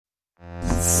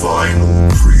final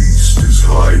priest is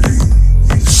hiding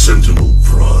in Sentinel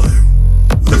Prime.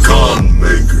 The Khan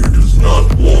Maker does not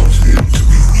want him to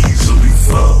be easily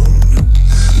found.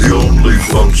 The only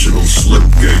functional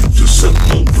slipgate to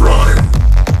Sentinel Prime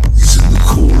is in the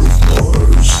core of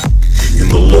Mars, in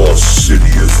the lost city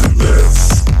of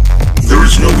Hibeth. There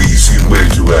is no easy way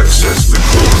to access the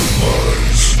core of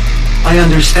Mars. I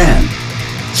understand.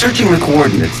 Searching the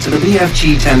coordinates to the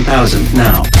BFG 10,000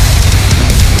 now.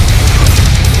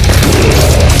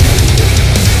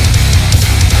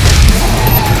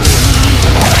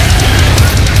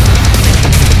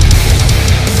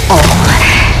 Oh,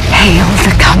 hail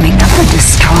the coming of the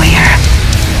Destroyer.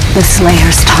 The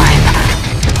Slayer's time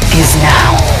is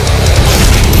now.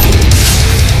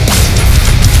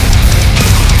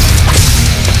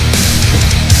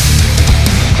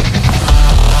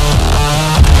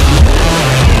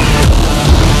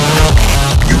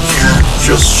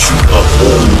 Just shoot a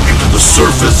hole into the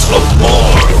surface of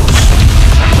Mars.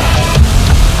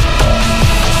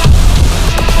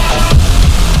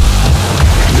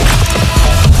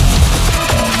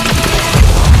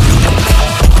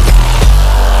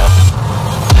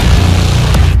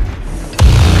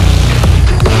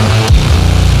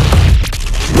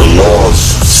 The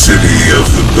lost city of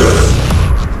Hibeth.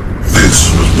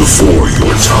 This was before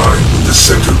your time with the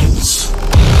Sentinels.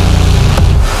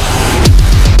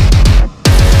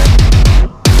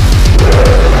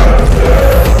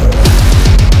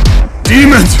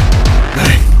 Demons!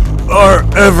 They are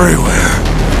everywhere.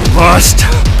 Must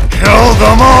kill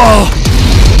them all!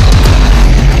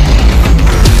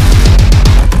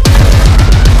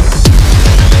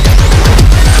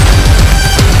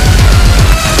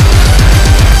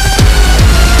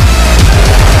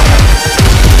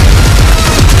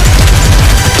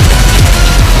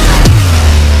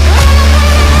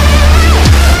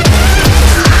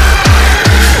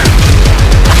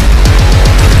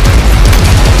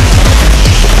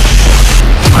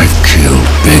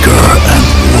 Bigger and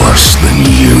worse than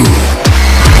you.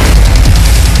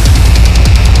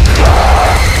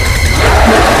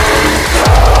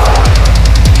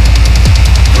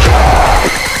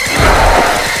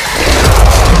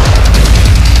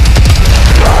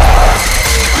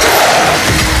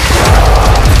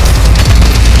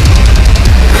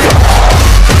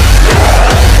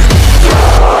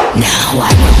 Now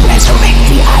I will resurrect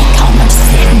the icon of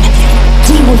sin.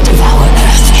 He will devour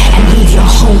Earth and leave your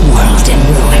whole world in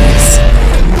ruins.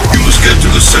 You must get to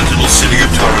the Sentinel city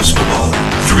of Taras-Babal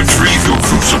to retrieve your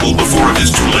crucible before it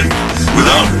is too late.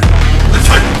 Without it, the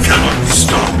Titan cannot be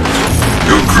stopped.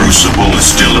 Your crucible is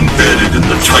still embedded in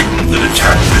the Titan that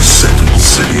attacked this Sentinel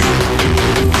city,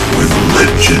 where the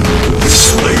legend of the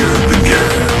Slayer